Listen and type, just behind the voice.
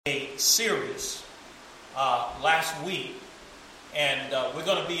series last week, and we're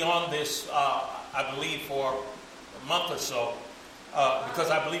going to be on this, I believe, for a month or so, because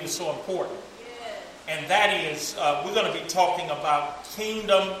I believe it's so important. And that is, we're going to be talking about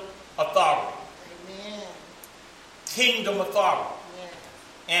kingdom authority. Amen. Kingdom authority. Yes.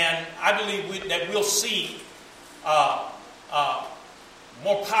 And I believe that we'll see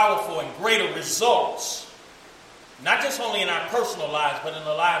more powerful and greater results, not just only in our personal lives, but in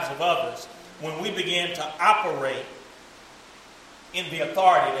the lives of others, when we begin to operate in the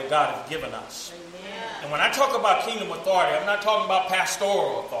authority that God has given us. Amen. And when I talk about kingdom authority, I'm not talking about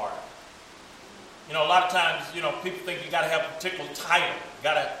pastoral authority. You know, a lot of times, people think you got to have a particular title. You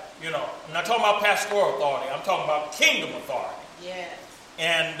got to, I'm not talking about pastoral authority. I'm talking about kingdom authority. Yes.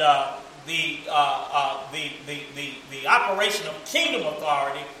 And the operation of kingdom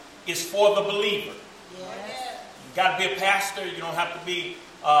authority is for the believer. Yes. You got to be a pastor. You don't have to be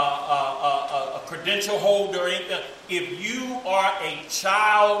a credential holder or anything. If you are a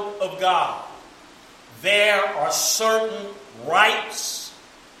child of God, there are certain rights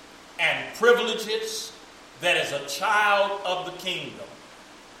and privileges that as a child of the kingdom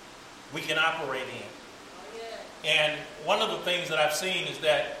we can operate in. And one of the things that I've seen is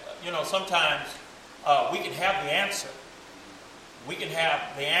that, sometimes we can have the answer. We can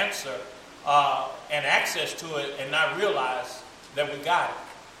have the answer and access to it and not realize that we got it.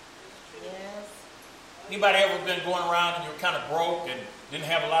 Yes. Anybody ever been going around and you're kind of broke and didn't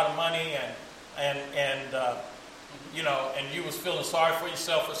have a lot of money and you was feeling sorry for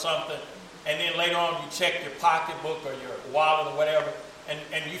yourself or something, and then later on you check your pocketbook or your wallet or whatever,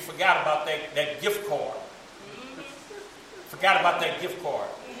 and you forgot about that gift card. Forgot about that gift card.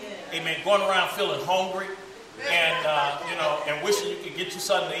 Yeah. Amen. Going around feeling hungry and wishing you could get you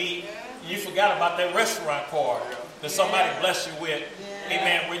something to eat. You forgot about that restaurant card that somebody blessed you with. Yeah.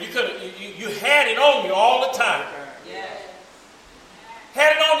 Amen. Where you had it on you all the time. Yeah.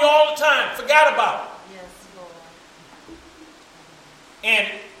 Had it on you all the time. Forgot about it. Yes, Lord. And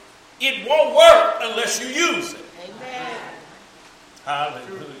it won't work unless you use it. Amen.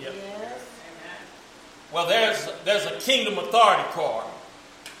 Hallelujah. Yes. Well, there's a kingdom authority card.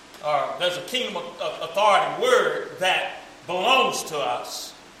 Or there's a kingdom authority word that belongs to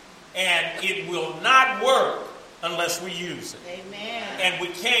us. And it will not work unless we use it. Amen. And we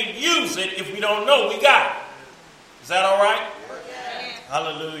can't use it if we don't know we got it. Is that all right? Yes.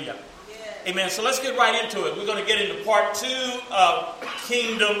 Hallelujah. Yes. Amen. So let's get right into it. We're going to get into part 2 of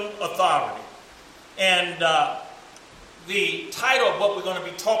kingdom authority. And the title of what we're going to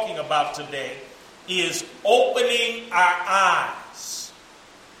be talking about today is opening our eyes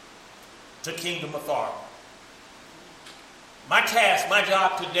to kingdom authority. My task, my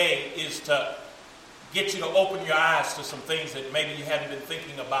job today is to get you to open your eyes to some things that maybe you hadn't been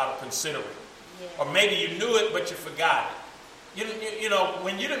thinking about or considering. Yes. Or maybe you knew it, but you forgot it.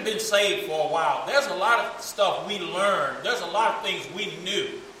 When you've been saved for a while, there's a lot of stuff we learned. There's a lot of things we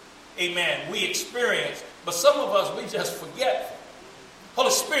knew. Amen. We experienced. But some of us, we just forget.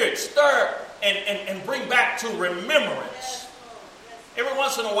 Holy Spirit, stir and bring back to remembrance. Every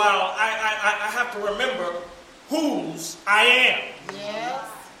once in a while, I have to remember whose I am. Yes.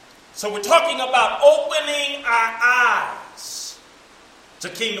 So we're talking about opening our eyes to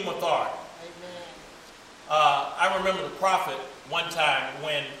kingdom authority. Amen. I remember the prophet one time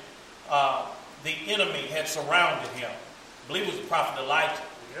when the enemy had surrounded him. I believe it was the prophet Elijah.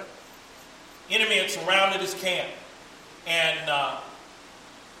 Yep. Enemy had surrounded his camp. And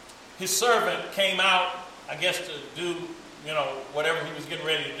his servant came out, I guess, to do, whatever he was getting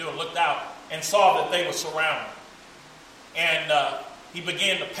ready to do, and looked out and saw that they were surrounded. And he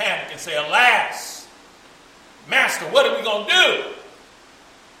began to panic and say, "Alas, Master, what are we going to do?"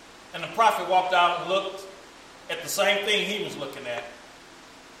 And the prophet walked out and looked at the same thing he was looking at.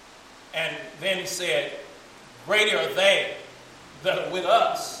 And then he said, "Greater are they that are with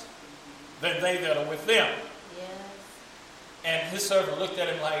us than they that are with them." Yes. And his servant looked at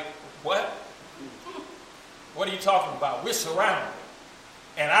him like, "What? What are you talking about? We're surrounded.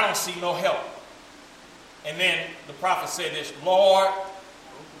 And I don't see no help." And then the prophet said this, "Lord,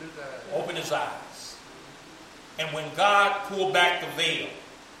 open his eyes." And when God pulled back the veil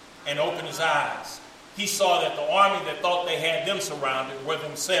and opened his eyes, he saw that the army that thought they had them surrounded were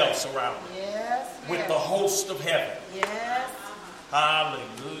themselves surrounded Yes. with the host of heaven. Yes.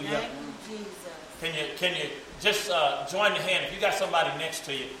 Hallelujah. Thank you, Jesus. Can you just join your hand? If you got somebody next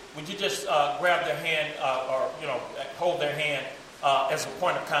to you, would you just grab their hand or hold their hand as a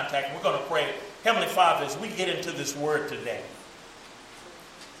point of contact? And we're going to pray. Heavenly Father, as we get into this word today,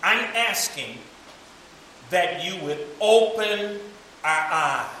 I'm asking that you would open our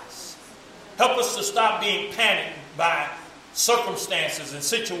eyes Help us to stop being panicked by circumstances and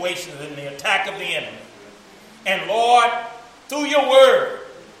situations and the attack of the enemy. And Lord, through your word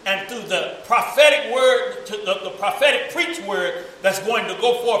and through the prophetic word, the prophetic preached word that's going to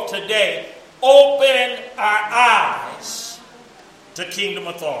go forth today, open our eyes to kingdom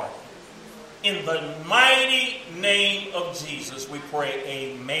authority. In the mighty name of Jesus, we pray,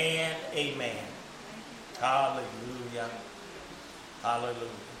 amen, amen. Hallelujah. Hallelujah.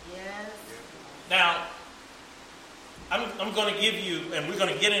 Yes. Now, I'm going to give you, and we're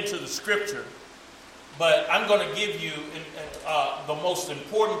going to get into the scripture, but I'm going to give you the most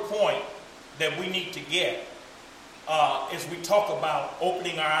important point that we need to get as we talk about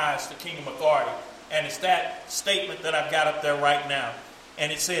opening our eyes to kingdom authority. And it's that statement that I've got up there right now.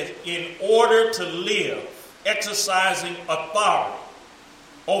 And it says, in order to live, exercising authority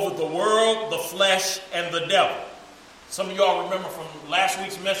over the world, the flesh, and the devil. Some of y'all remember from last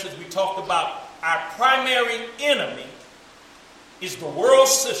week's message, we talked about our primary enemy is the world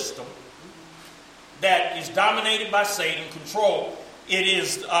system that is dominated by Satan, controlled. It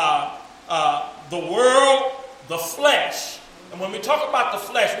is the world, the flesh. And when we talk about the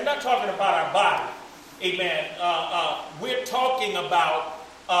flesh, we're not talking about our body. Amen. We're talking about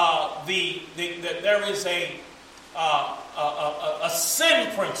there is a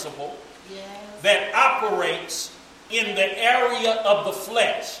sin principle that operates in the area of the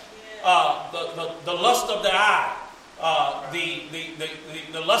flesh, the lust of the eye,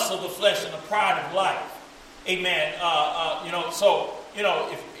 the lust of the flesh, and the pride of life. Amen.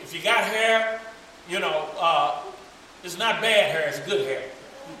 If you got hair, it's not bad hair; it's good hair.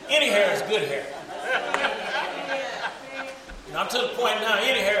 Any hair is good hair. I'm to the point now,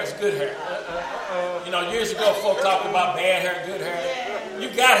 any hair is good hair. Years ago, folk talked about bad hair, good hair. You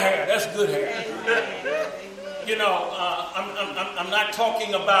got hair, that's good hair. I'm not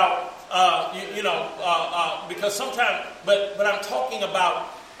talking about, because sometimes, but I'm talking about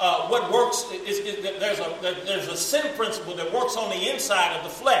what works. There's a sin principle that works on the inside of the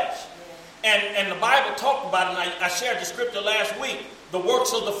flesh. And the Bible talked about it, and I shared the scripture last week. The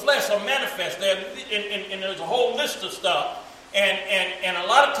works of the flesh are manifest there, and there's a whole list of stuff. And a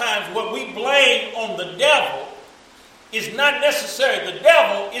lot of times what we blame on the devil is not necessarily the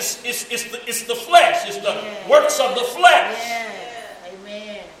devil, it's the flesh, it's the works of the flesh. Yes.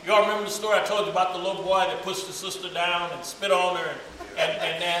 Amen. Y'all remember the story I told you about the little boy that pushed the sister down and spit on her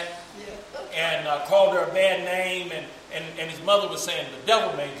and called her a bad name, and his mother was saying, the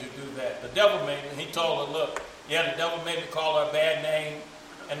devil made you do that. The devil made me. He told her, look, the devil made me call her a bad name,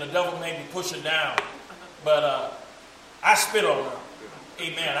 and the devil made me push her down. But I spit on her.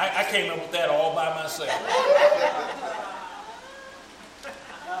 Amen. I came up with that all by myself.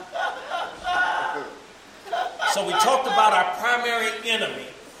 So we talked about our primary enemy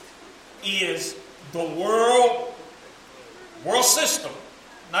is the world system.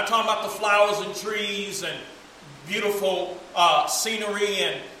 I'm not talking about the flowers and trees and beautiful scenery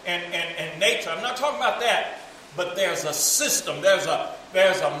and nature. I'm not talking about that. But there's a system. There's a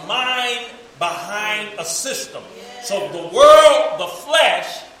mind behind a system. Yeah. So the world, the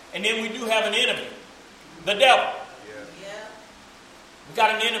flesh, and then we do have an enemy, the devil. Yeah. We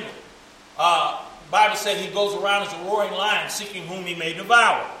got an enemy. Bible said he goes around as a roaring lion, seeking whom he may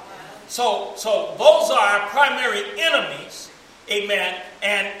devour. So those are our primary enemies. Amen.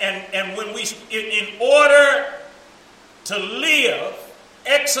 And when we, in order to live,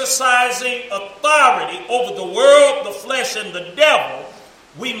 exercising authority over the world, the flesh, and the devil,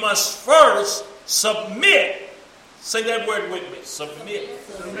 we must first submit. Say that word with me. Submit.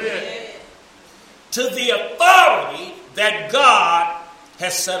 To the authority that God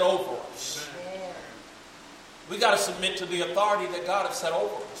has set over us. We got to submit to the authority that God has set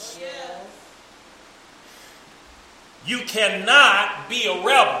over us. You cannot be a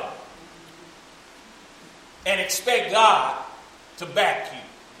rebel and expect God to back you.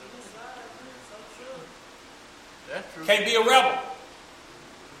 Can't be a rebel.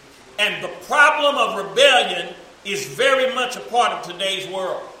 And the problem of rebellion is very much a part of today's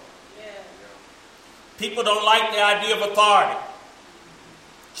world. People don't like the idea of authority,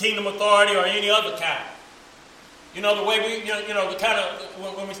 kingdom authority or any other kind. The way we, the kind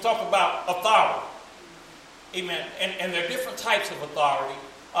of, when we talk about authority, amen, and there are different types of authority.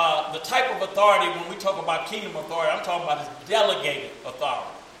 The type of authority, when we talk about kingdom authority, I'm talking about is delegated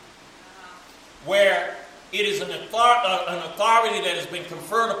authority, where it is an authority that has been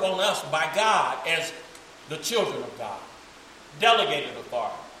conferred upon us by God as the children of God. Delegated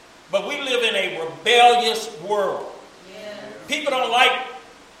authority. But we live in a rebellious world. People don't like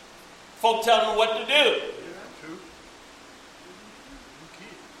folk telling them what to do.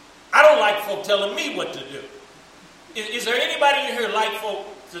 I don't like folk telling me what to do. Is there anybody in here like folk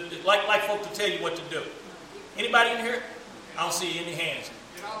to tell you what to do? Anybody in here? I don't see any hands.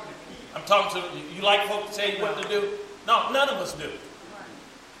 I'm talking to you. Like folk to tell you what to do? No, none of us do.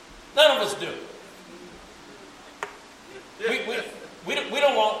 None of us do. We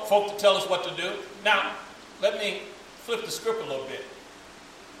don't want folk to tell us what to do. Now, let me flip the script a little bit.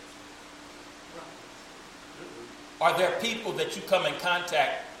 Are there people that you come in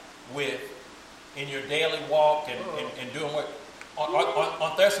contact with in your daily walk and doing what?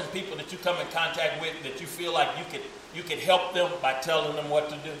 Aren't there some people that you come in contact with that you feel like you could help them by telling them what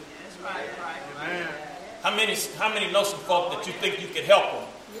to do? That's right. How many know some folk that you think you could help them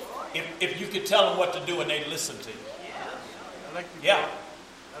if you could tell them what to do and they'd listen to you? Yeah.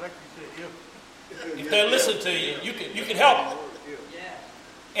 If they listen to you, you can help them.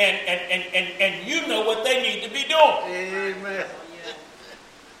 And you know what they need to be doing. Amen.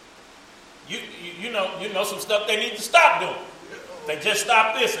 You know some stuff they need to stop doing. If they just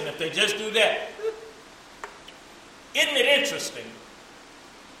stop this and if they just do that. Isn't it interesting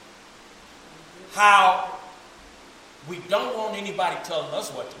how we don't want anybody telling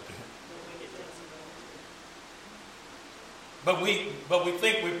us what to do? But we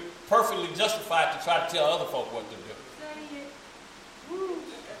think we're perfectly justified to try to tell other folk what to do.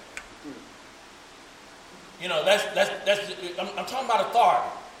 You know, I'm talking about authority.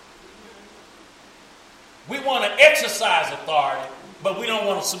 We want to exercise authority, but we don't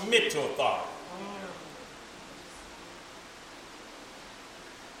want to submit to authority.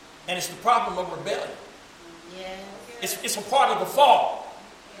 And it's the problem of rebellion. Yes. It's a part of the fall.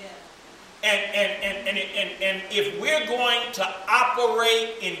 And if we're going to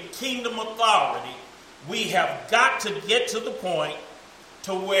operate in kingdom authority, we have got to get to the point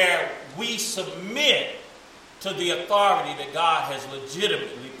to where we submit to the authority that God has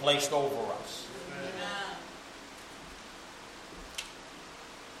legitimately placed over us.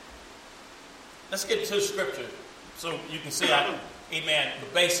 Let's get to the scripture so you can see, amen, the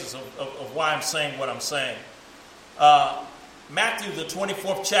basis of why I'm saying what I'm saying. Matthew, the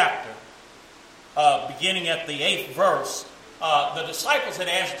 24th chapter, beginning at the 8th verse, the disciples had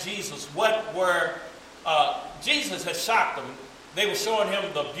asked Jesus Jesus had shocked them. They were showing him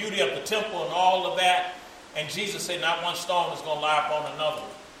the beauty of the temple and all of that. And Jesus said, not one stone is going to lie upon another.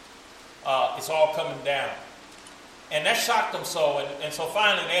 It's all coming down. And that shocked them so. And so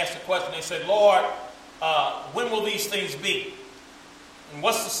finally they asked the question. They said, Lord, when will these things be? And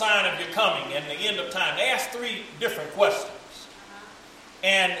what's the sign of your coming and the end of time? They asked 3 different questions.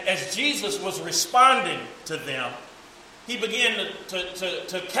 And as Jesus was responding to them, he began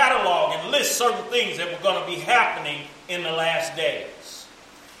to catalog and list certain things that were going to be happening in the last days.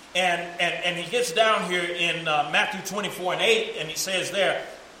 And he gets down here in Matthew 24 and 8, and he says there,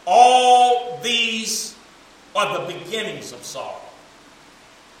 all these are the beginnings of sorrow.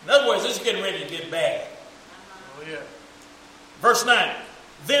 In other words, this is getting ready to get bad. Oh, yeah. Verse 9,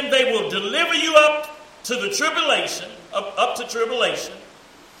 then they will deliver you up to the tribulation, up to tribulation,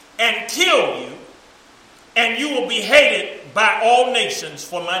 and kill you, and you will be hated by all nations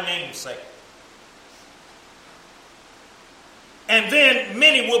for my name's sake. And then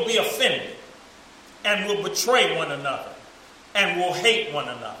many will be offended and will betray one another and will hate one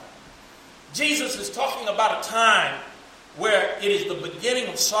another. Jesus is talking about a time where it is the beginning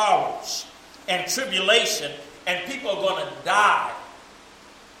of sorrows and tribulation, and people are going to die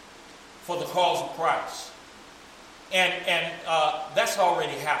for the cause of Christ. And that's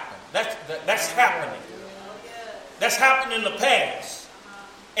already happened. That's happening. That's happened in the past.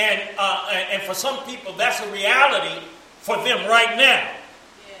 And for some people, that's a reality for them right now.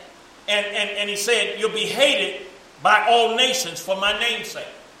 And he said, you'll be hated by all nations for my name's sake.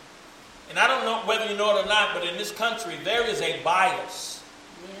 And I don't know whether you know it or not, but in this country, there is a bias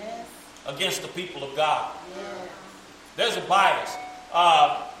against the people of God. There's a bias.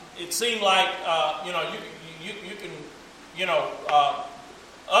 It seemed like, you can,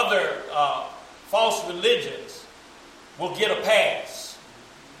 other false religions will get a pass.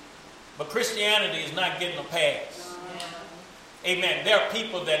 But Christianity is not getting a pass. Amen. There are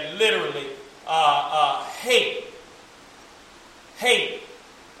people that literally hate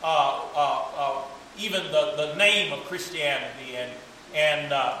even the name of Christianity,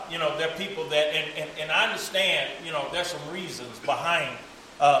 and there are people that, and I understand, there's some reasons behind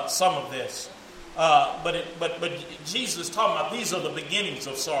some of this, but Jesus is talking about these are the beginnings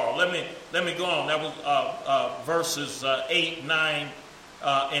of sorrow. Let me go on. That was verses 8, 9,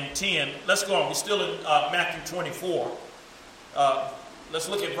 and 10. Let's go on. We're still in Matthew 24. Let's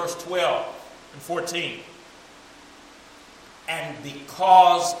look at verse 12 and 14. And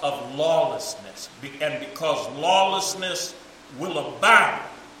because of lawlessness, and because lawlessness will abound,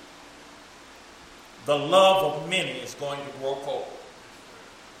 the love of many is going to grow cold.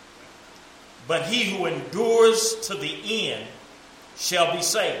 But he who endures to the end shall be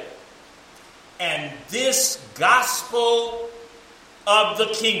saved. And this gospel of the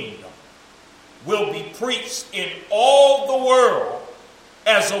kingdom will be preached in all the world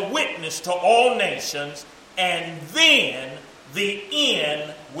as a witness to all nations, and then the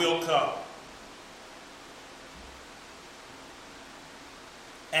end will come.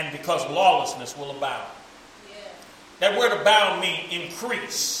 And because lawlessness will abound. Yeah. That word abound means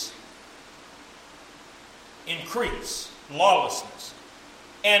increase. Increase. Lawlessness.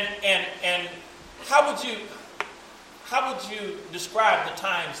 And how would you describe the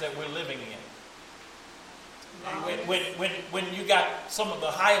times that we're living in? When you got some of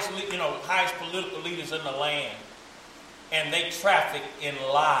the highest political leaders in the land, and they traffic in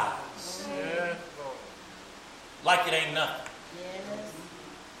lies, like it ain't nothing.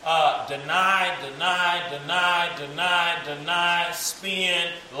 Deny,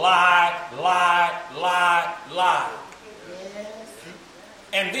 spin, lie.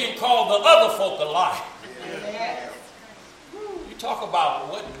 And then call the other folk a lie. You talk about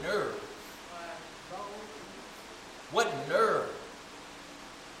what nerve. What nerve.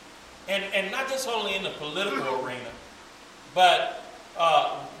 And not just only in the political arena, but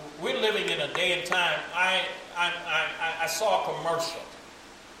we're living in a day and time. I saw a commercial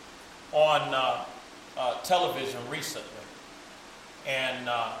on television recently, and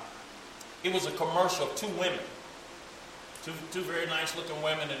it was a commercial of two women, two very nice looking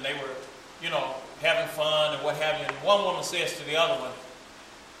women, and they were, having fun and what have you. And one woman says to the other one,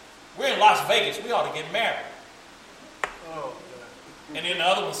 "We're in Las Vegas. We ought to get married." Oh, and then the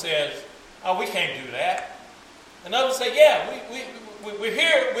other one says, "Oh, we can't do that." And the other one says, "Yeah, we're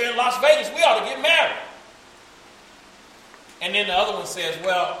here. We're in Las Vegas. We ought to get married." And then the other one says,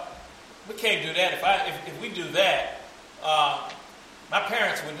 "Well, we can't do that. If we do that, my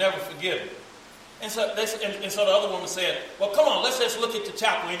parents would never forgive me." And so the other woman said, "Well, come on, let's just look at the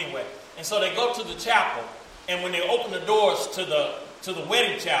chapel anyway." And so they go to the chapel, and when they open the doors to the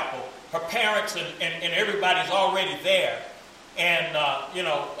wedding chapel, her parents and everybody's already there, and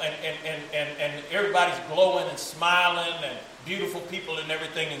and everybody's glowing and smiling and beautiful people and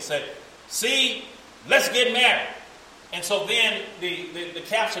everything, and said, "See, let's get married." And so then the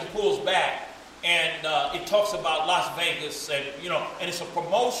caption pulls back, and it talks about Las Vegas, and and it's a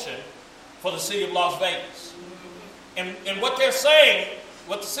promotion for the city of Las Vegas. And what they're saying,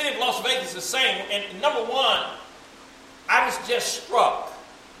 what the city of Las Vegas is saying, and number one, I was just struck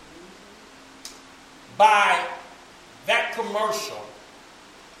by that commercial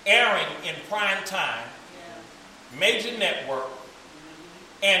airing in prime time, major network.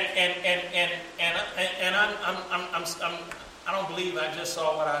 And I don't believe I just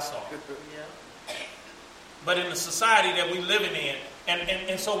saw what I saw. But in the society that we're living in,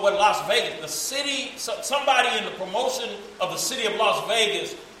 and so what Las Vegas, the city, somebody in the promotion of the city of Las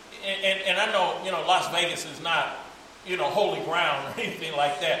Vegas, and I know Las Vegas is not holy ground or anything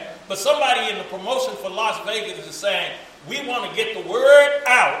like that, but somebody in the promotion for Las Vegas is saying, we want to get the word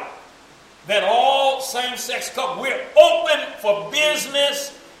out that all same-sex couples, we're open for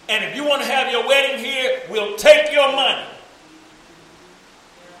business, and if you want to have your wedding here, we'll take your money.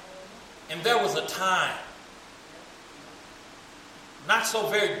 And there was a time, not so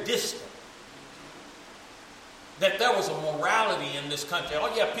very distant, that there was a morality in this country. Oh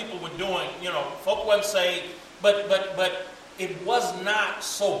yeah, people were doing, folk wasn't saved, but it was not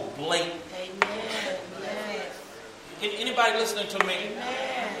so blatant. Amen. Yes. Anybody listening to me?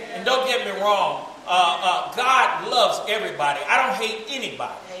 Amen. And don't get me wrong, God loves everybody. I don't hate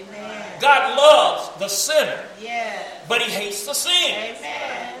anybody. Amen. God loves the sinner, yes, but he hates the sin.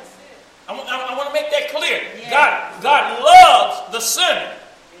 Amen. I want to make that clear. Yes. God loves the sinner,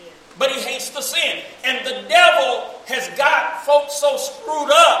 but he hates the sin. And the devil has got folks so screwed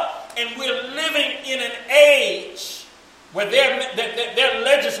up, and we're living in an age where they're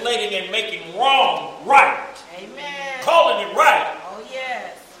legislating and making wrong right. Amen. Calling it right. Oh,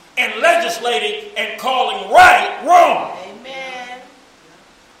 yes. And legislating and calling right wrong. Amen.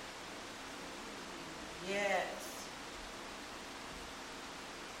 Yes.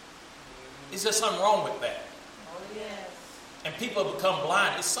 Is there something wrong with that? Oh, yes. And people have become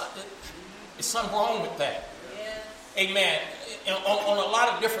blind. It's something wrong with that. Yes. Amen. On a lot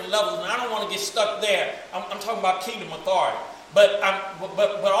of different levels, and I don't want to get stuck there. I'm talking about kingdom authority. But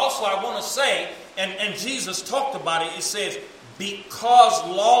also I want to say, and Jesus talked about it, it says, because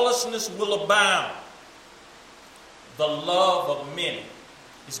lawlessness will abound, the love of many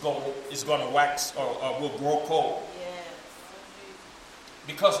is going to wax or will grow cold. Yes.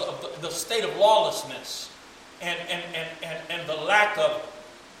 Because of the state of lawlessness and the lack of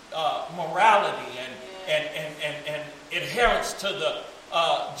morality and adherence to the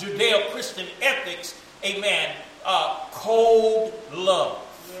Judeo-Christian ethics, amen, cold love.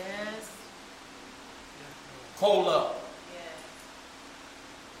 Yes. Cold love. Yes.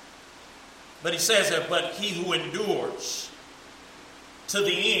 But he says that, but he who endures to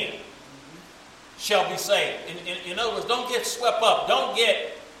the end shall be saved. In other words, don't get swept up. Don't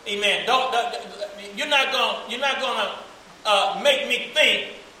get, amen. You're not gonna make me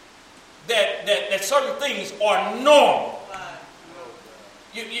think that certain things are normal.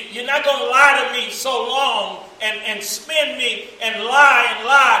 You're not going to lie to me so long and spin me and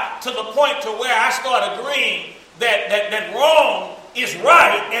lie to the point to where I start agreeing that wrong is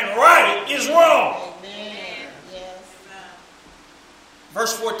right and right is wrong. Amen. Yes.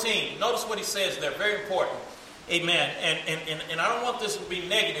 Verse 14. Notice what he says there. Very important. Amen. And I don't want this to be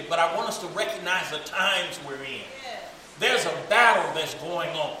negative, but I want us to recognize the times we're in. Yes. There's a battle that's going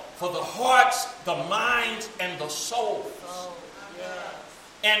on for the hearts, the minds, and the souls. Oh, yes.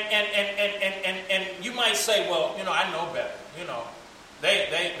 And you might say, well, I know better.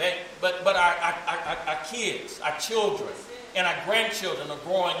 But our kids, our children, and our grandchildren are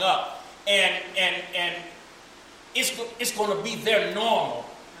growing up, and it's going to be their normal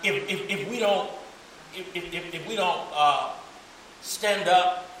if we don't stand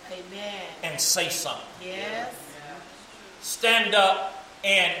up Amen. and say something. Yes. Stand up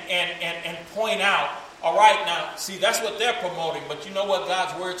and point out. All right, now, see, that's what they're promoting, but you know what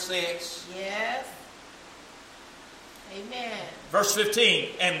God's word says? Yes. Amen. Verse 15,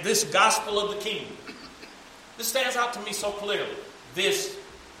 and this gospel of the kingdom. This stands out to me so clearly. This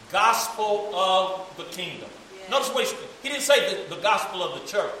gospel of the kingdom. Yes. Notice what he didn't say the gospel of the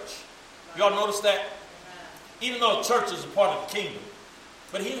church. Y'all notice that? Amen. Even though the church is a part of the kingdom.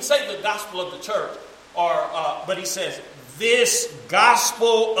 But he didn't say the gospel of the church, but he says, this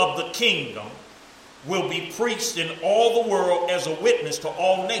gospel of the kingdom will be preached in all the world as a witness to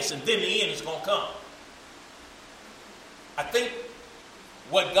all nations. Then the end is going to come. I think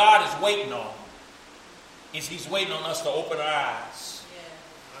what God is waiting on is he's waiting on us to open our eyes.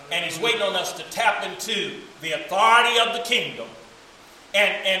 Yeah. And he's waiting on us to tap into the authority of the kingdom.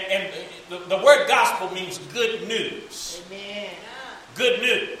 And the word gospel means good news. Amen. Good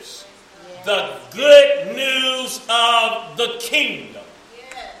news. Yeah. The good news of the kingdom.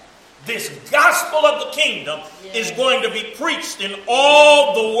 This gospel of the kingdom is going to be preached in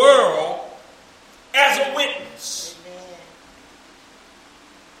all the world as a witness. Amen.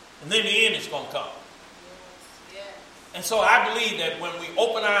 And then the end is going to come. Yes. And so I believe that when we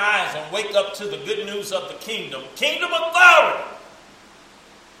open our eyes and wake up to the good news of the kingdom authority,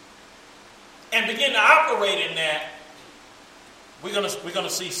 and begin to operate in that, we're going to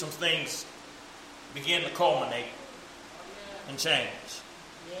see some things begin to culminate and change.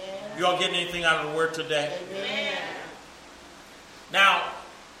 Yeah. You all getting anything out of the word today? Amen. Now,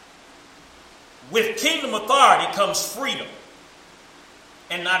 with kingdom authority comes freedom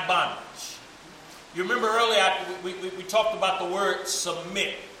and not bondage. You remember earlier we talked about the word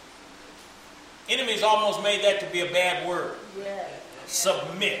submit. Enemies almost made that to be a bad word. Yeah.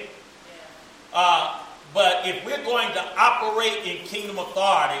 Submit. But if we're going to operate in kingdom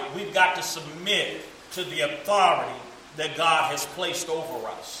authority, we've got to submit to the authority that God has placed over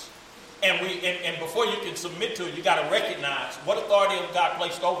us. And before you can submit to it, you got to recognize what authority has God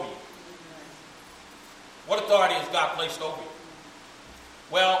placed over you. What authority has God placed over you?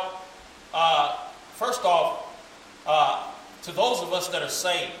 Well, first off, to those of us that are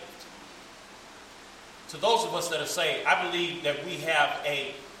saved, I believe that we have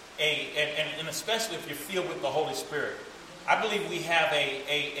and especially if you're filled with the Holy Spirit, I believe we have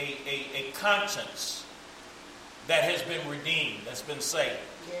a conscience that has been redeemed, that's been saved.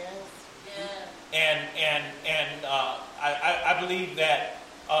 Yes. And I believe that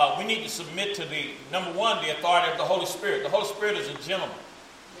we need to submit to the authority of the Holy Spirit. The Holy Spirit is a gentleman.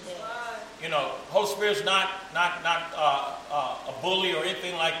 Yes. Holy Spirit is not a bully or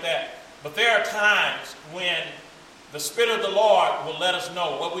anything like that. But there are times when the Spirit of the Lord will let us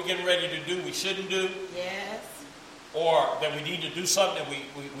know what we're getting ready to do we shouldn't do. Yes. Or that we need to do something that we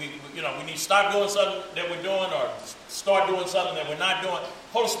need to stop doing something that we're doing, or start doing something that we're not doing.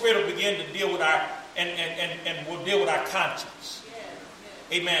 Holy Spirit will begin to deal with our and will deal with our conscience.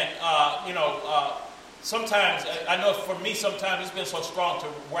 Yeah. Amen. Sometimes I know for me, sometimes it's been so strong to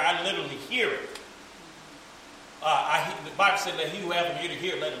where I literally hear it. The Bible said that he who has an ear to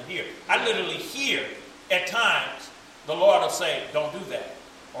hear, let him hear. I literally hear at times the Lord will say, don't do that.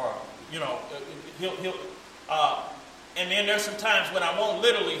 Or, and then there's some times when I won't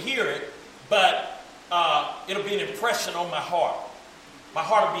literally hear it, but it'll be an impression on my heart. My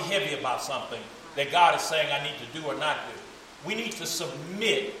heart will be heavy about something that God is saying I need to do or not do. We need to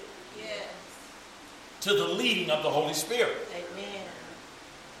submit to the leading of the Holy Spirit. Amen.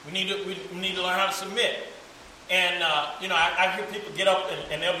 We need to learn how to submit. And, I hear people get up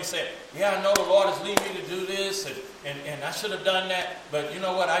and they'll be saying, yeah, I know the Lord is leading me to do this, and I should have done that, but you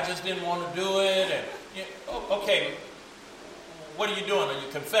know what, I just didn't want to do it. And okay, what are you doing? Are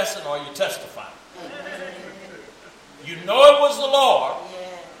you confessing or are you testifying? You know it was the Lord,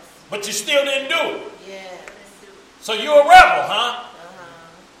 but you still didn't do it. So you're a rebel, huh?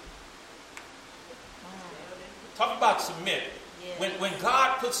 Talk about submit. When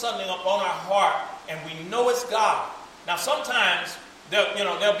God puts something up on our heart and we know it's God. Now sometimes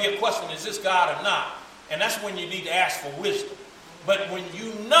there'll be a question, is this God or not? And that's when you need to ask for wisdom. But when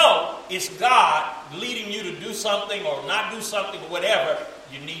you know it's God leading you to do something or not do something or whatever,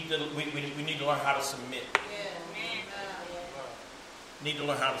 we need to learn how to submit. Need to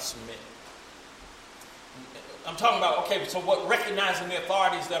learn how to submit. I'm talking about, so what? Recognizing the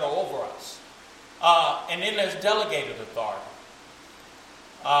authorities that are over us. And then there's delegated authority.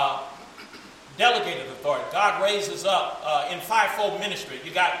 Delegated authority. God raises up in fivefold ministry.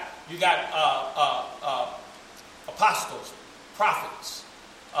 You got apostles, prophets,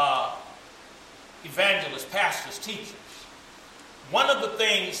 evangelists, pastors, teachers. One of the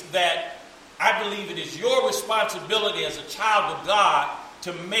things that I believe it is your responsibility as a child of God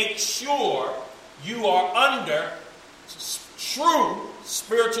to make sure you are under true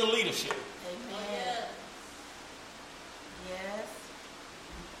spiritual leadership. Amen. Yes.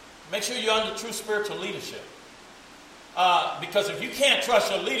 Make sure you're under true spiritual leadership. Because if you can't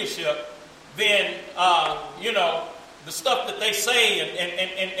trust your leadership, then, the stuff that they say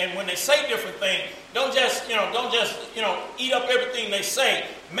and when they say different things, don't just eat up everything they say.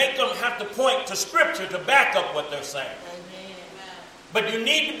 Make them have to point to Scripture to back up what they're saying. Amen. But you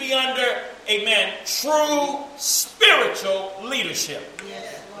need to be under, true spiritual leadership.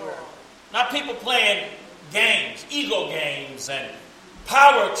 Yes, Lord. Not people playing games, ego games, and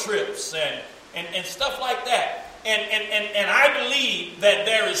power trips, and stuff like that. And I believe that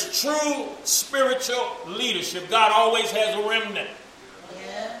there is true spiritual leadership. God always has a remnant.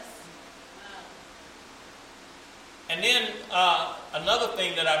 Yes. And then another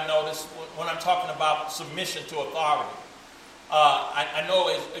thing that I've noticed when I'm talking about submission to authority, I know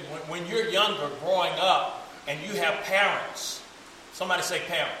is when you're younger, growing up, and you have parents. Somebody say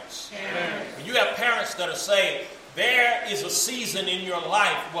parents. Parents. When you have parents that are saying, there is a season in your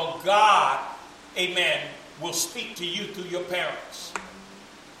life where God, will speak to you through your parents.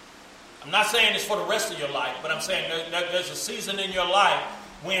 I'm not saying it's for the rest of your life, but I'm saying there's a season in your life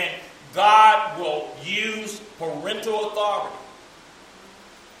when God will use parental authority.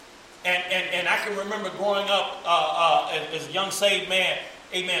 And I can remember growing up as a young saved man,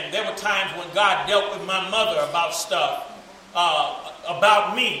 there were times when God dealt with my mother about stuff,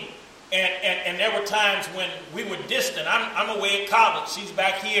 about me. And there were times when we were distant. I'm away at college. She's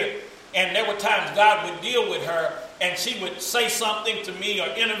back here. And there were times God would deal with her and she would say something to me or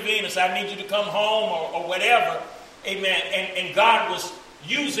intervene and say, I need you to come home or whatever. Amen. And God was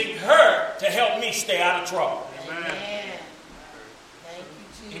using her to help me stay out of trouble. Amen. Thank you,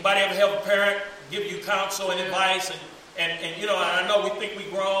 Jesus. Anybody ever help a parent give you counsel and advice? And I know we think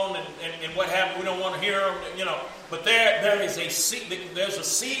we've grown and what happened, we don't want to hear them, But there's a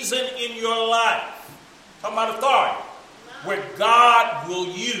season in your life, talking about authority, where God will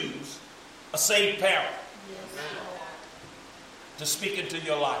use a saved parent to speak into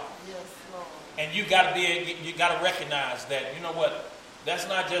your life. Yes, Lord. And you got to recognize that, you know what, that's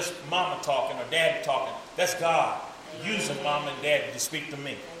not just mama talking or daddy talking. That's God using mama and daddy to speak to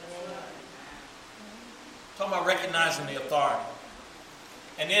me. Talking about recognizing the authority.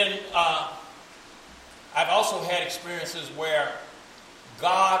 And then I've also had experiences where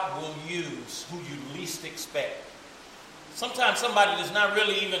God will use who you least expect. Sometimes somebody that's not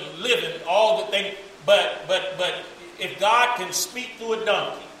really even living all the things, but if God can speak through a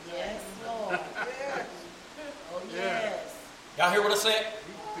donkey. Yes, Lord. Yes. Oh, yes. Y'all hear what I said?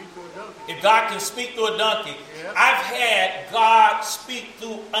 If God can speak through a donkey. Yep. I've had God speak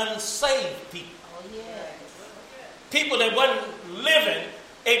through unsaved people. Oh, yes. People that wasn't living,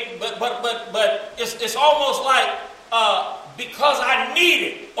 but it's almost like because I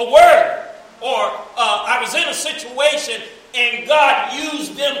needed a word, or I was in a situation and God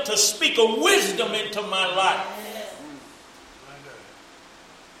used them to speak a wisdom into my life.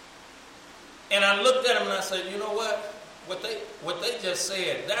 And I looked at them and I said, you know what? What they just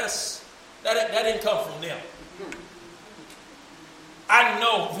said, that didn't come from them. I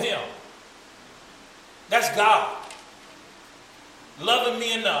know them. That's God loving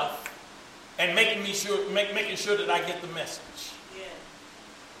me enough and making sure that I get the message. Yeah.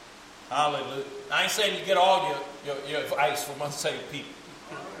 Hallelujah. I ain't saying you get all your advice from unsaved people.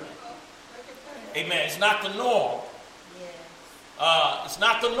 Amen. It's not the norm. It's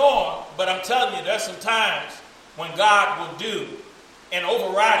not the norm, but I'm telling you, there's some times when God will do and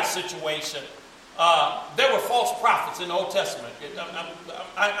override a situation. There were false prophets in the Old Testament.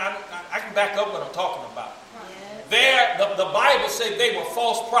 I can back up what I'm talking about. The Bible said they were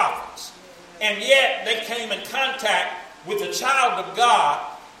false prophets. And yet they came in contact with a child of God,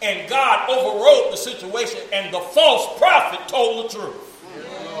 and God overrode the situation, and the false prophet told the truth.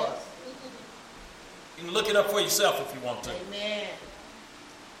 You can look it up for yourself if you want to. Amen.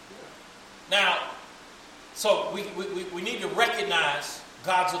 Now, so we need to recognize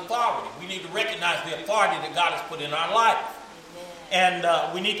God's authority. We need to recognize the authority that God has put in our life. Amen.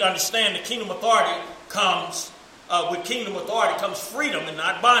 And we need to understand that kingdom authority comes, with kingdom authority comes freedom and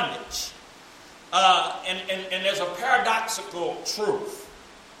not bondage. And there's a paradoxical truth.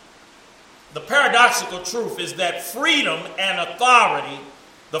 The paradoxical truth is that freedom and authority,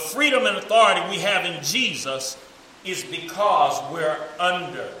 the freedom and authority we have in Jesus, is because we're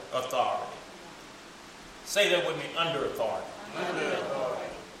under authority. Say that with me, under authority. Under authority.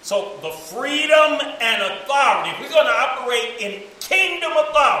 So the freedom and authority, if we're going to operate in kingdom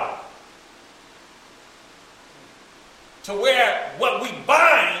authority, to where what we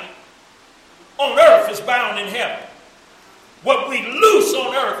bind on earth is bound in heaven, what we loose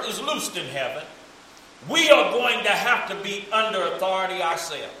on earth is loosed in heaven, we are going to have to be under authority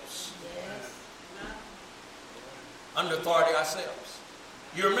ourselves. Yes. Under authority ourselves.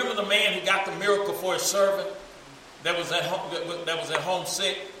 You remember the man who got the miracle for his servant that was at home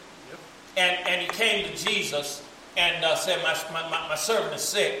sick? Yep. And he came to Jesus and said, my servant is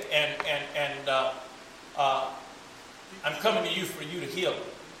sick, and I'm coming to you for you to heal him.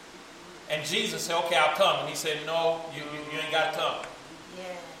 And Jesus said, okay, I'll come. And he said, no, you ain't got to come.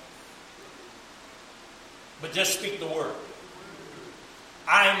 Yeah. But just speak the word.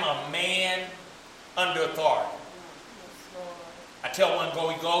 I'm a man under authority. I tell one go,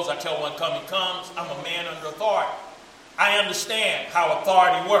 he goes. I tell one come, he comes. I'm a man under authority. I understand how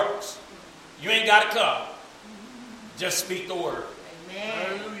authority works. You ain't got to come. Just speak the word.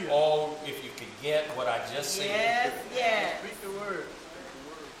 Amen. Oh, if you could get what I just said. Yes, yes. Speak the word.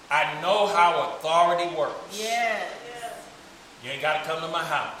 I know how authority works. Yes. You ain't got to come to my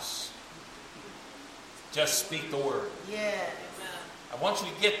house. Just speak the word. Yes. I want you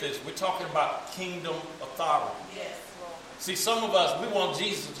to get this. We're talking about kingdom authority. Yes, Lord. See, some of us, we want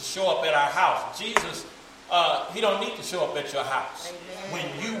Jesus to show up at our house. Jesus, he don't need to show up at your house. Amen. When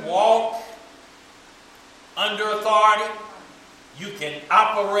you walk under authority, you can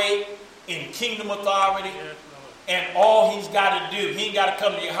operate in kingdom authority. And all he's got to do, he ain't got to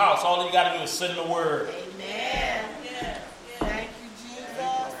come to your house. All he got to do is send the word. Amen. Yes. Thank you,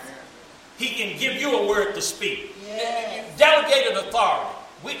 Jesus. He can give you a word to speak. Yes. Delegated authority.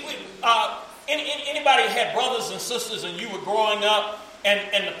 Anybody had brothers and sisters and you were growing up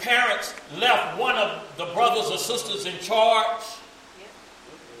and the parents left one of the brothers or sisters in charge?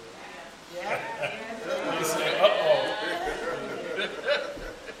 Yeah. You say, uh-oh.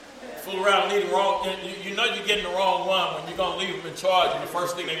 Fool around and leave the wrong. You know you're getting the wrong one when you're going to leave them in charge, and the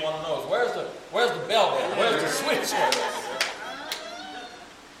first thing they want to know is where's the bell at? Where's the switch at?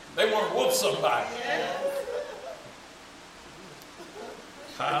 They want to whoop somebody.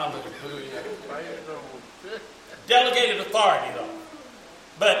 Hallelujah. Delegated authority, though.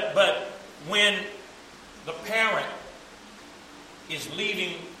 But when the parent is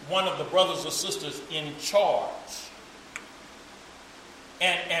leaving one of the brothers or sisters in charge,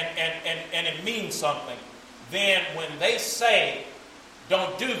 and it means something, then when they say,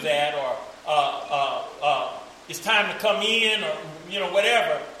 don't do that, or it's time to come in, or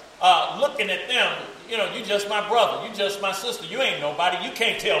whatever, looking at them, you just my brother, you just my sister, you ain't nobody, you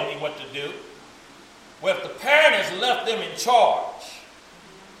can't tell me what to do. Well, if the parent has left them in charge,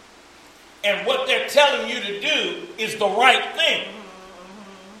 and what they're telling you to do is the right thing,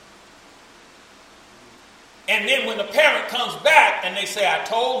 and then when the parent comes back and they say, I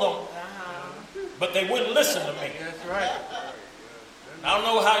told them, but they wouldn't listen to me. That's right. I don't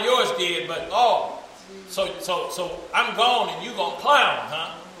know how yours did, but so I'm gone and you gonna clown,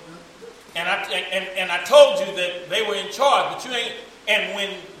 huh? And I told you that they were in charge, but you ain't. And when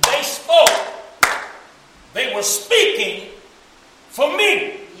they spoke, they were speaking for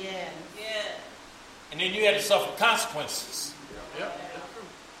me. Yeah. And then you had to suffer consequences. Yeah.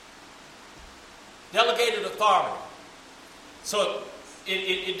 Delegated authority. So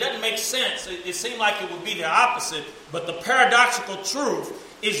it doesn't make sense. It seemed like it would be the opposite. But the paradoxical truth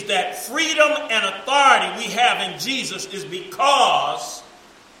is that freedom and authority we have in Jesus is because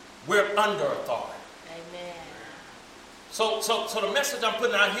we're under authority. Amen. So the message I'm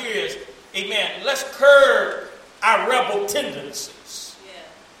putting out here is, amen, let's curb our rebel tendencies.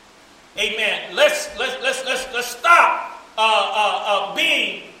 Yeah. Amen. Let's stop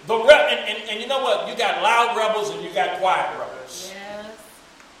being the rebel. And you know what? You got loud rebels and you got quiet rebels. Yes.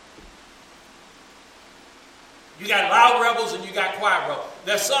 You got loud rebels and you got quiet rebels.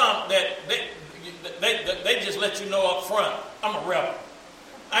 There's some that they just let you know up front, I'm a rebel.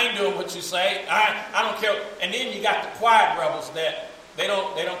 I ain't doing what you say. I don't care. And then you got the quiet rebels that they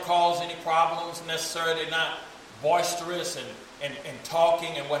don't cause any problems necessarily. They're not boisterous and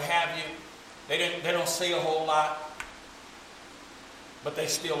talking and what have you. They don't say a whole lot, but they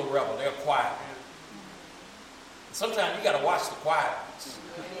still a rebel. They're quiet. Sometimes you got to watch the quiet ones.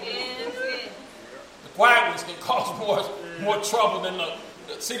 The quiet ones can cause more trouble than the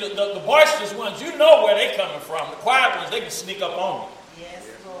boisterous ones. You know where they're coming from. The quiet ones, they can sneak up on you. Yes,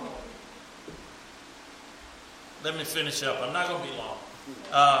 Lord. Let me finish up. I'm not going to be long.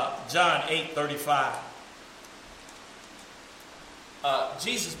 John 8:35.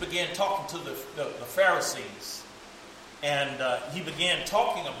 Jesus began talking to the Pharisees, and he began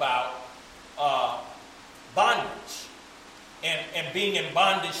talking about bondage and being in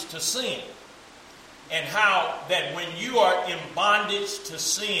bondage to sin, and how that when you are in bondage to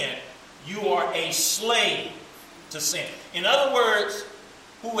sin, you are a slave to sin. In other words,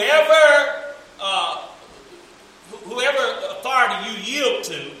 whoever authority you yield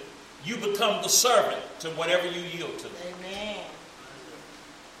to, you become the servant to whatever you yield to. Amen.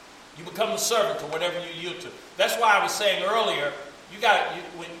 You become the servant to whatever you yield to. That's why I was saying earlier,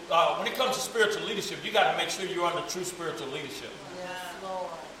 when it comes to spiritual leadership, you got to make sure you're under true spiritual leadership. Yes,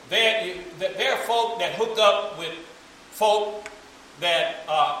 Lord. There are folk that hook up with folk that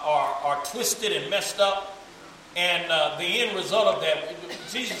are twisted and messed up. And the end result of that,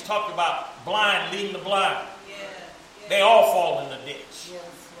 Jesus talked about blind leading the blind. They all fall in the ditch. Yes,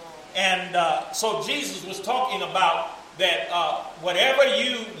 Lord. And so Jesus was talking about that whatever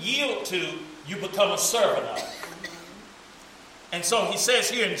you yield to, you become a servant of. And so he says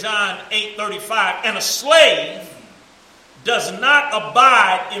here in John 8:35, and a slave does not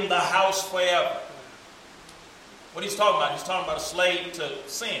abide in the house forever. What he's talking about? He's talking about a slave to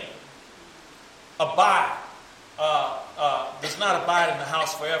sin. Abide. Does not abide in the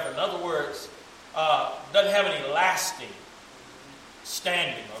house forever. In other words, doesn't have any lasting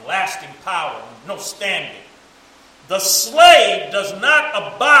standing or lasting power, no standing. The slave does not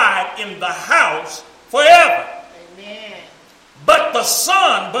abide in the house forever. Amen. But a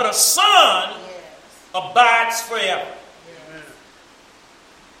son Yes. abides forever.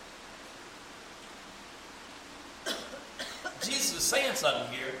 Yes. Jesus is saying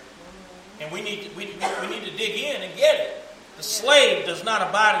something here, and we need to dig in and get it. The slave does not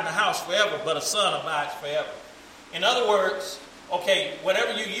abide in the house forever, but a son abides forever. In other words, okay,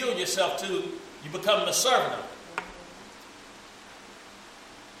 whatever you yield yourself to, you become the servant of it.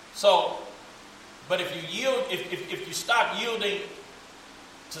 So, but if you yield, if you stop yielding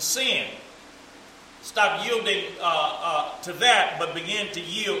to sin, stop yielding to that, but begin to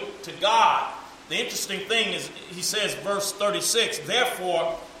yield to God, the interesting thing is, he says, verse 36,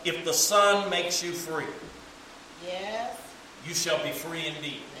 therefore, if the Son makes you free, Yes. you shall be free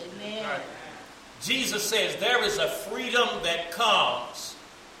indeed. Amen. Right. Jesus says there is a freedom that comes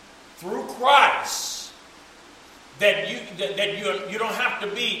through Christ that you don't have to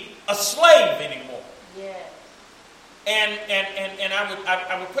be a slave anymore. Yes. And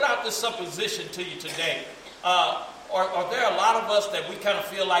I would put out this supposition to you today. Are there a lot of us that we kind of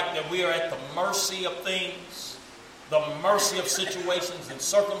feel like that we are at the mercy of things, the mercy of situations and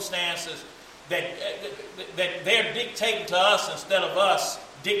circumstances, that they're dictating to us instead of us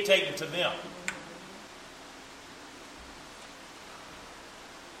dictating to them?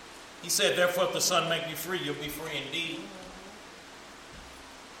 He said, therefore, if the Son make you free, you'll be free indeed.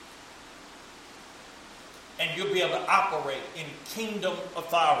 And you'll be able to operate in kingdom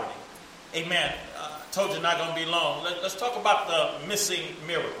authority. Amen. Told you not going to be long. Let's talk about the missing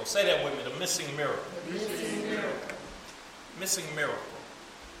miracle. Say that with me, the missing miracle. The missing miracle. Missing miracle.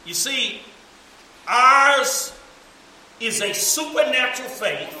 You see, ours is a supernatural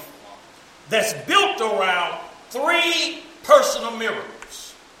faith that's built around 3 personal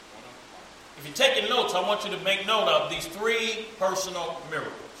miracles. If you're taking notes, I want you to make note of these 3 personal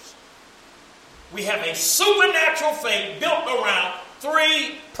miracles. we have a supernatural faith built around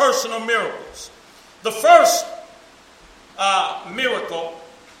three personal miracles. The first miracle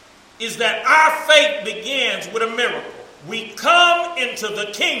is that our faith begins with a miracle. We come into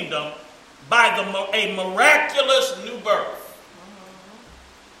the kingdom by a miraculous new birth.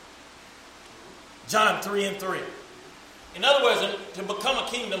 John 3:3. In other words, to become a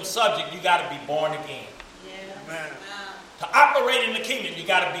kingdom subject, you got to be born again. Yes. To operate in the kingdom, you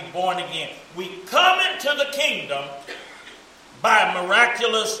got to be born again. We come into the kingdom by a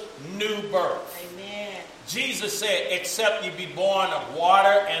miraculous new birth. Amen. Jesus said, except you be born of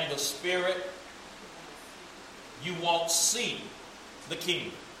water and the Spirit, you won't see the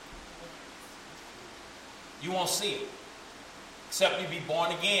kingdom. You won't see it. Except you be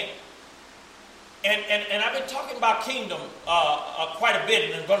born again. And I've been talking about kingdom quite a bit,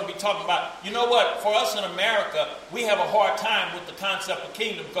 and I'm going to be talking about, you know what, for us in America, we have a hard time with the concept of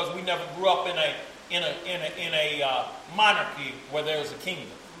kingdom because we never grew up in a monarchy where there's a kingdom.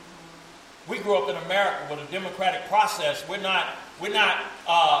 We grew up in America with a democratic process. We're not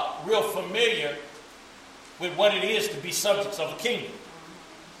real familiar with what it is to be subjects of a kingdom.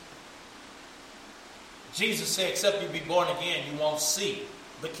 Jesus said, except you be born again, you won't see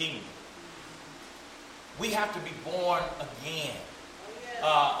the kingdom. We have to be born again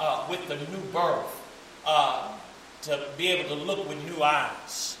with the new birth to be able to look with new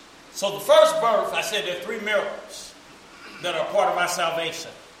eyes. So the first birth, I said there are three miracles that are part of our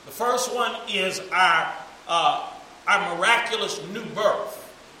salvation. The first one is our miraculous new birth.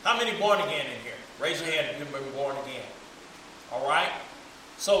 How many born again in here? Raise your hand if you've been born again. All right?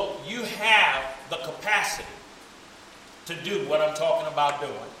 So you have the capacity to do what I'm talking about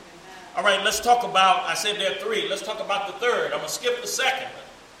doing. All right, let's talk about, I said there are three. Let's talk about the third. I'm going to skip the second one.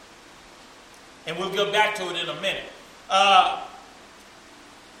 And we'll get back to it in a minute. Our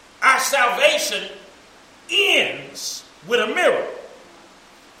salvation ends with a miracle.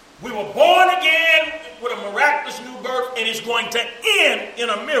 We were born again with a miraculous new birth, and it's going to end in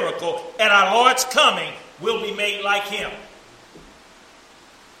a miracle. At our Lord's coming, we'll be made like Him.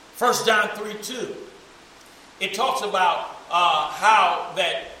 1 John 3:2. It talks about how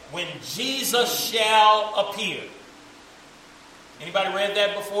that when Jesus shall appear. Anybody read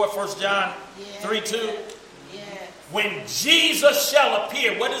that before? 1 John 3:2? Yes. When Jesus shall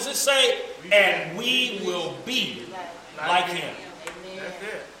appear, what does it say? And we will be like Him. Amen. That's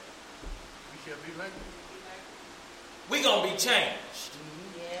it. We shall be like Him. We're going to be changed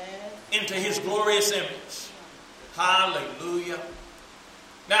Yes. into His glorious image. Hallelujah.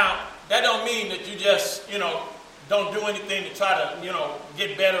 Now, that don't mean that you just, don't do anything to try to,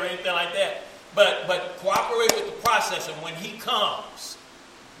 get better or anything like that. But cooperate with the process, and when He comes,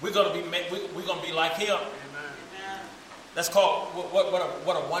 we're going to be like Him. Amen. That's called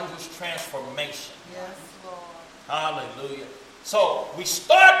what a wondrous transformation. Yes, Lord. Hallelujah. So we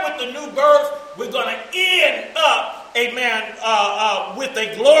start with the new birth. We're going to end up, amen, with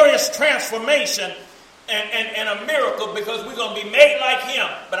a glorious transformation and a miracle, because we're going to be made like Him.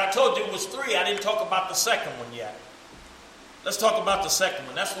 But I told you it was three. I didn't talk about the second one yet. Let's talk about the second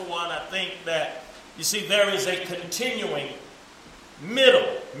one. That's the one I think that, you see, there is a continuing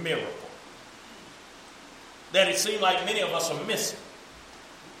middle miracle that it seems like many of us are missing.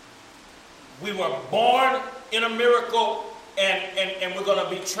 We were born in a miracle, and we're going to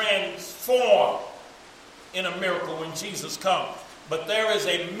be transformed in a miracle when Jesus comes. But there is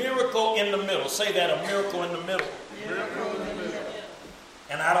a miracle in the middle. Say that, a miracle in the middle. Miracle in the middle.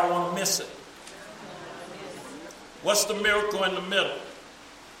 And I don't want to miss it. What's the miracle in the middle?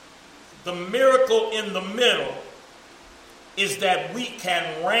 The miracle in the middle is that we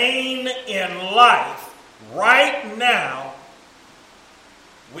can reign in life right now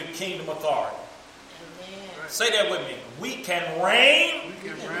with kingdom authority. Amen. Say that with me. We can reign We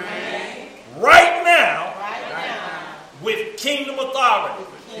can reign right now Right now. with kingdom authority.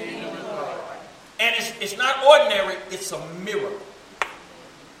 Kingdom authority. And it's not ordinary, it's a miracle.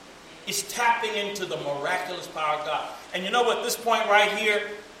 It's tapping into the miraculous power of God. And you know what, this point right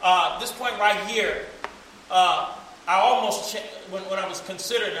here, I almost, when I was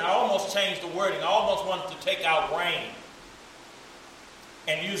considering it, I almost changed the wording. I almost wanted to take out reign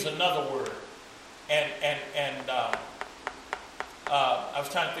and use another word. And I was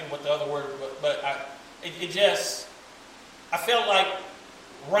trying to think what the other word, but I felt like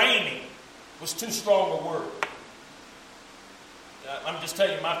reigning was too strong a word. I'm just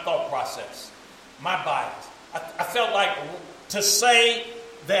telling you my thought process, my bias. I felt like to say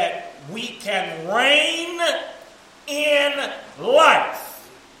that we can reign in life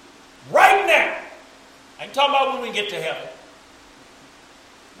right now. I ain't talking about when we get to heaven.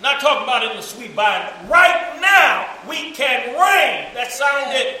 Not talking about in the sweet by. Right now, we can reign. That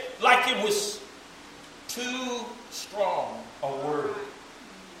sounded like it was too strong a word.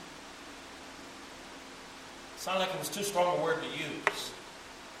 Sounded like it was too strong a word to use.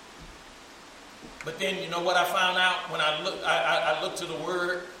 But then, you know what I found out when I looked to the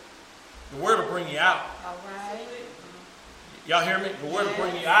word? The word will bring you out. All right. Y'all hear me? The word will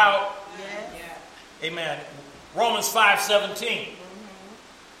bring you out. Yes. Amen. Romans 5:17.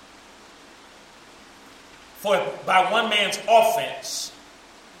 For by one man's offense,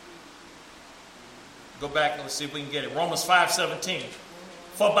 go back and let's see if we can get it. Romans 5:17.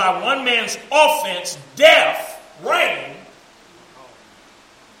 For by one man's offense, death reigned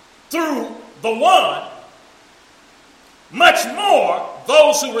through the one, much more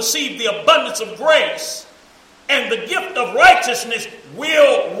those who receive the abundance of grace and the gift of righteousness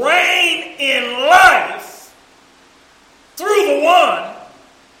will reign in life through the one,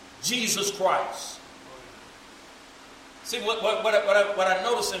 Jesus Christ. See, what I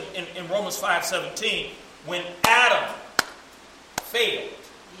noticed in Romans 5:17, when Adam failed,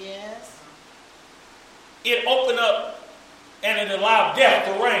 Yes. it opened up and it allowed death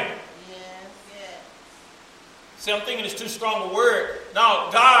to reign. Yes. See, I'm thinking it's too strong a word. No,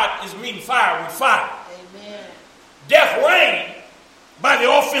 God is meeting fire with fire. Amen. Death reigned by the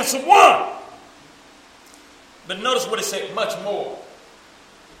offense of one. But notice what it said, much more.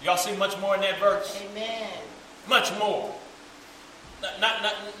 Y'all see much more in that verse? Amen. Much more.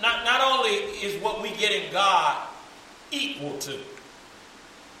 Not only is what we get in God equal to,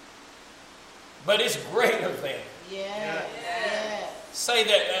 but it's greater than. Yes. Yes. Say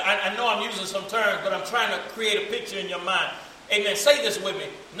that, I know I'm using some terms, but I'm trying to create a picture in your mind. Amen. Say this with me.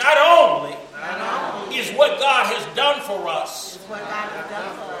 Not only is what God has done for us It's what God has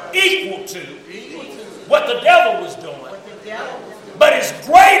done for us. equal to Equal to what the devil was doing, what the devil was doing. but it's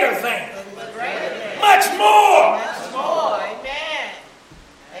greater than. But it's greater than. Much more. Much more. Amen.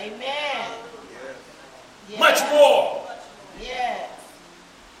 Amen. Yes. Much more. Yes.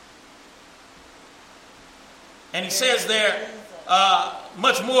 And he says there,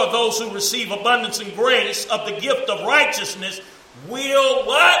 much more of those who receive abundance and grace of the gift of righteousness will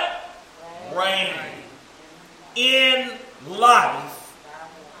what? Reign in life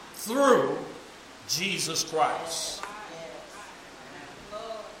through Jesus Christ.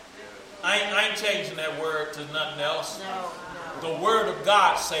 I ain't changing that word to nothing else. No. The word of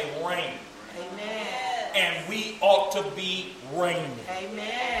God say reign. Amen. And we ought to be reigning.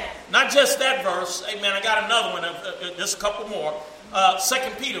 Amen. Not just that verse. Amen. I got another one. Just a couple more. 2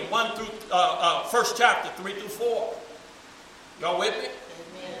 Peter 1 through first chapter 3 through 4. Y'all with me?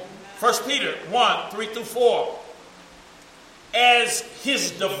 Amen. 1 Peter 1 3 through 4. As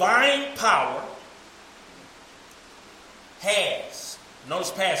his divine power has,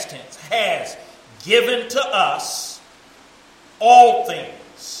 notice past tense, has given to us all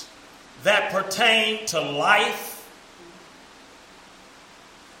things that pertain to life.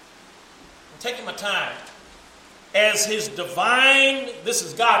 I'm taking my time. As his divine, this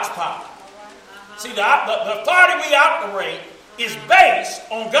is God's power. See, the authority we operate is based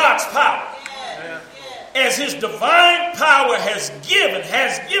on God's power. As his divine power has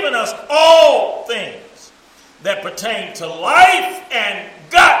given us all things that pertain to life and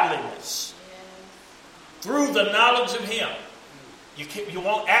godliness through the knowledge of him. You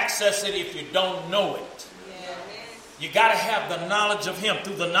won't access it if you don't know it. You got to have the knowledge of him.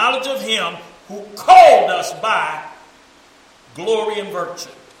 Through the knowledge of him who called us by glory and virtue,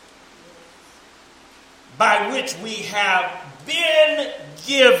 by which we have been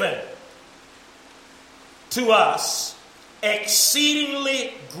given to us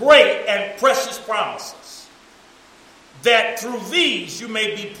exceedingly great and precious promises, that through these you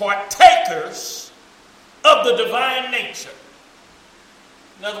may be partakers of the divine nature.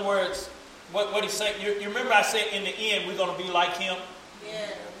 In other words, what he's saying, you remember I said in the end we're going to be like him?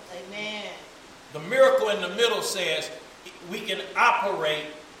 Yes. Amen. The miracle in the middle says we can operate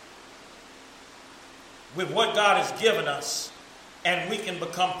with what God has given us, and we can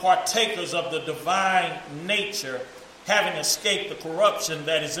become partakers of the divine nature, having escaped the corruption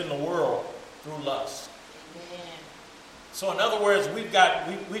that is in the world through lust. Amen. So in other words, we've got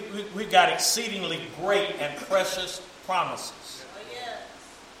exceedingly great and precious promises.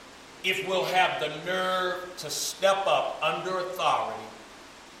 If we'll have the nerve to step up under authority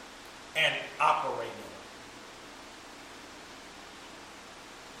and operate in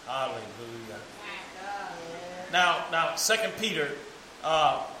it. Hallelujah. Now, 2 Peter,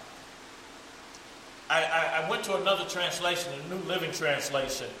 I went to another translation, a New Living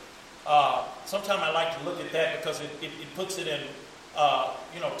Translation. Sometimes I like to look at that because it puts it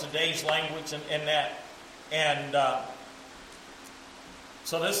today's language and that. And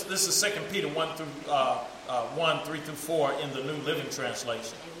so this is 2 Peter 1, 3 through 4 in the New Living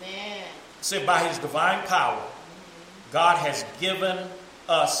Translation. Amen. It said, by his divine power, God has given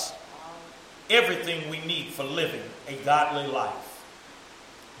us everything we need for living a godly life.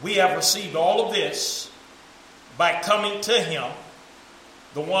 We have received all of this by coming to him,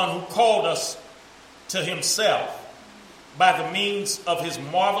 the one who called us to himself by the means of his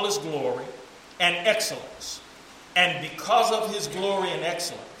marvelous glory and excellence. And because of his glory and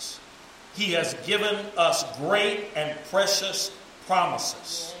excellence, he has given us great and precious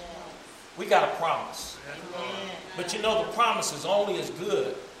promises. We got a promise. Amen. But the promise is only as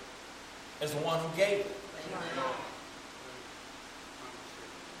good as the one who gave it.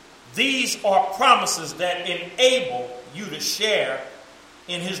 These are promises that enable you to share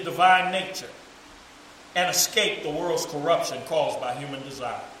in his divine nature and escape the world's corruption caused by human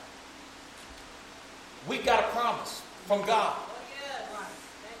desire. We got a promise from God.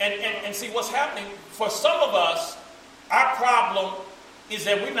 And see what's happening for some of us, our problem is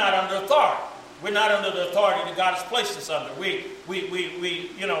that we're not under authority. We're not under the authority that God has placed us under. We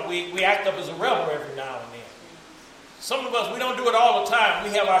act up as a rebel every now and then. Some of us, we don't do it all the time.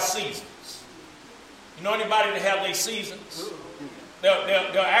 We have our seasons. You know anybody that have their seasons?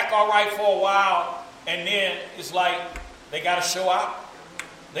 They'll act all right for a while, and then it's like they got to show out.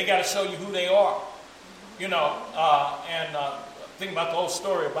 They got to show you who they are. Think about the old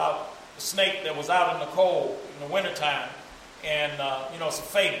story about the snake that was out in the cold in the wintertime. And, it's a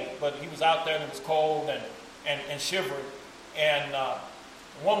fable, but he was out there and it was cold and shivering. And the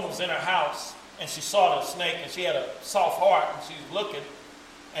woman was in her house and she saw the snake and she had a soft heart and she's looking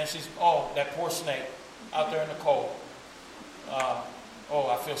and that poor snake out there in the cold.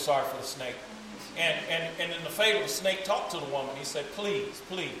 I feel sorry for the snake. And in the fable, the snake talked to the woman. He said, please,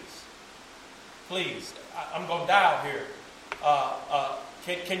 I'm going to die out here.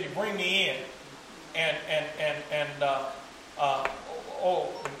 Can you bring me in? And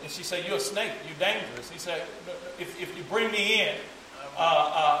she said, you're a snake. You're dangerous. He said, if you bring me in,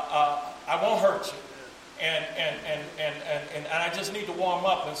 I won't hurt you. And I just need to warm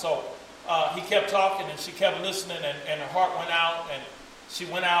up. And so he kept talking and she kept listening and her heart went out and she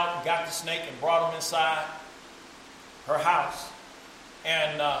went out and got the snake and brought him inside her house.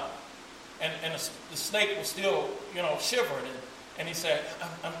 And the snake was still, shivering. And he said,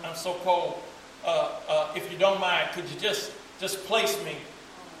 I'm so cold. If you don't mind, could you just place me,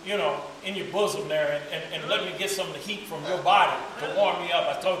 in your bosom there and let me get some of the heat from your body to warm me up?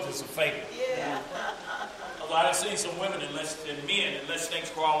 I told you it's a fable. Yeah. Although I've seen some women and men that let snakes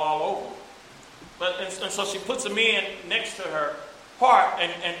crawl all over them. And so she puts him in next to her heart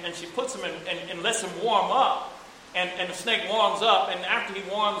and she puts him in and lets him warm up. And the snake warms up, and after he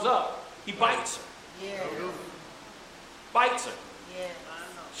warms up, he bites her. Yeah. Bites her. Yeah.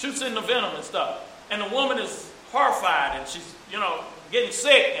 Shoots in the venom and stuff. And the woman is horrified and she's, getting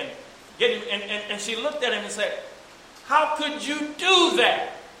sick and she looked at him and said, how could you do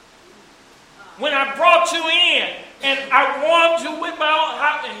that? When I brought you in and I warmed you with my own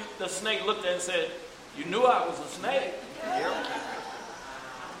heart. And the snake looked at her and said, you knew I was a snake.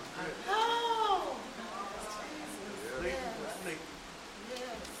 Oh.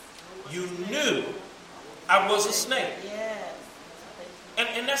 You knew I was a snake. Yes.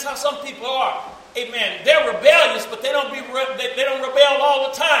 And that's how some people are. Amen. They're rebellious, but they don't rebel all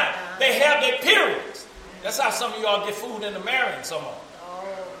the time. They have their periods. That's how some of y'all get fooled into marrying someone. Oh,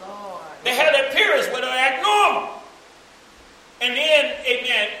 Lord. They have their periods where they act normal. And then,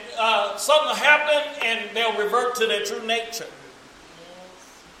 amen, something will happen and they'll revert to their true nature. Yes.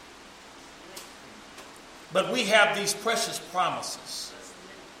 But we have these precious promises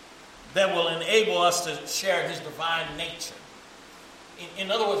that will enable us to share his divine nature.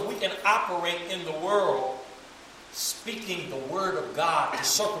 In other words, we can operate in the world speaking the word of God to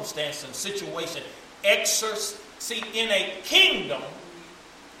circumstance and situation. See, in a kingdom,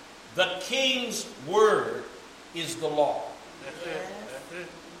 the king's word is the law. That's it. That's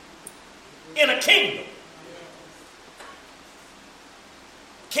it. In a kingdom.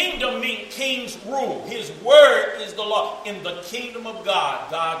 Kingdom means king's rule. His word is the law. In the kingdom of God,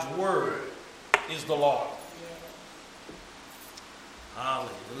 God's word is the law.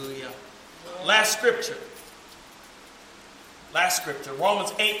 Hallelujah. Last scripture.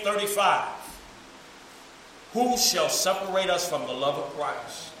 Romans 8:35. Who shall separate us from the love of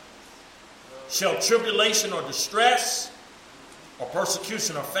Christ? Shall tribulation or distress, or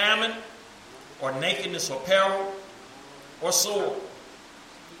persecution or famine, or nakedness or peril, or sword?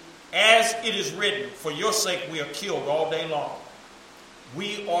 As it is written, for your sake we are killed all day long.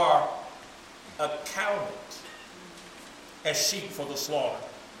 we are accounted as sheep for the slaughter.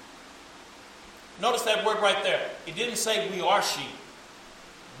 Notice that word right there. It didn't say we are sheep,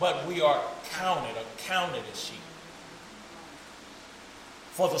 but we are accounted as sheep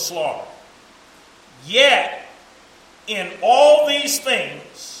for the slaughter. Yet, in all these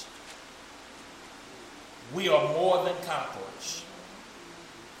things, we are more than conquerors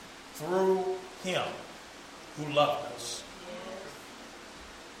through him who loved us.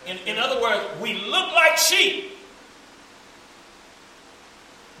 In other words, we look like sheep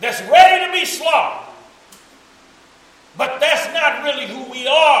that's ready to be slaughtered, but that's not really who we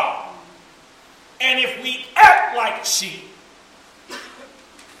are. And if we act like sheep,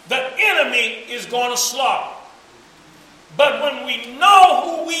 the enemy is going to slaughter. But when we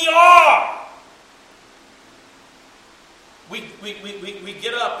know who we are, we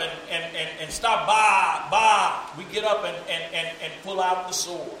get up and stop by. We get up and pull out the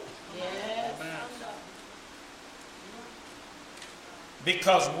sword. Yes.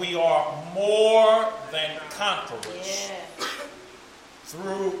 Because we are more than conquerors Yes.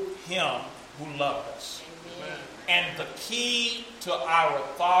 through him who loved us. Amen. And the key to our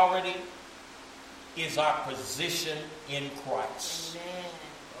authority is our position in Christ. Amen.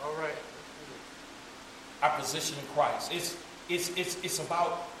 All right. Our position in Christ. It's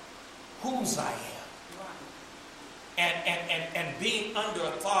about whose I am. And being under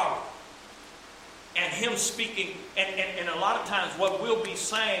authority. And him speaking. And a lot of times what we'll be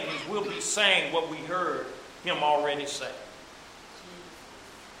saying is we'll be saying what we heard him already say.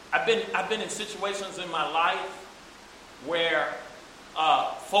 I've been in situations in my life where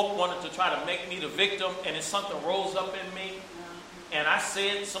folk wanted to try to make me the victim, and then something rose up in me, and I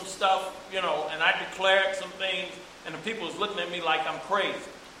said some stuff, and I declared some things, and the people was looking at me like I'm crazy.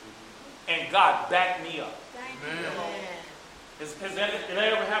 And God backed me up. Amen. Has that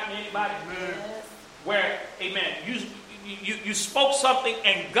ever happened to anybody? Yes. Where, amen, you spoke something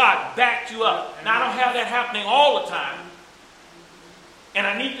and God backed you up. Now, I don't have that happening all the time. And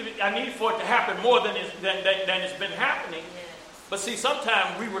I need for it to happen more than it's been happening. Yes. But see,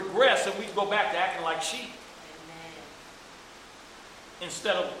 sometimes we regress and we go back to acting like sheep Amen.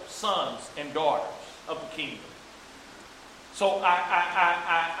 instead of sons and daughters of the kingdom. So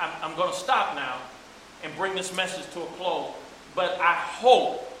I'm going to stop now and bring this message to a close. But I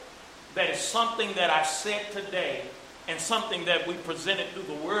hope that it's something that I said today and something that we presented through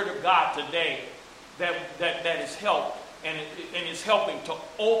the Word of God today that has helped and is helping to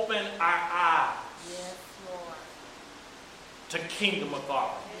open our eyes Yes, Lord. to kingdom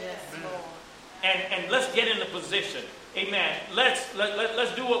authority. Yes, Lord. And let's get in the position. Amen.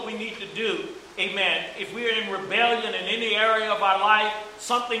 Let's do what we need to do. Amen. If we're in rebellion in any area of our life,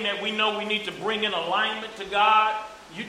 something that we know we need to bring in alignment to God,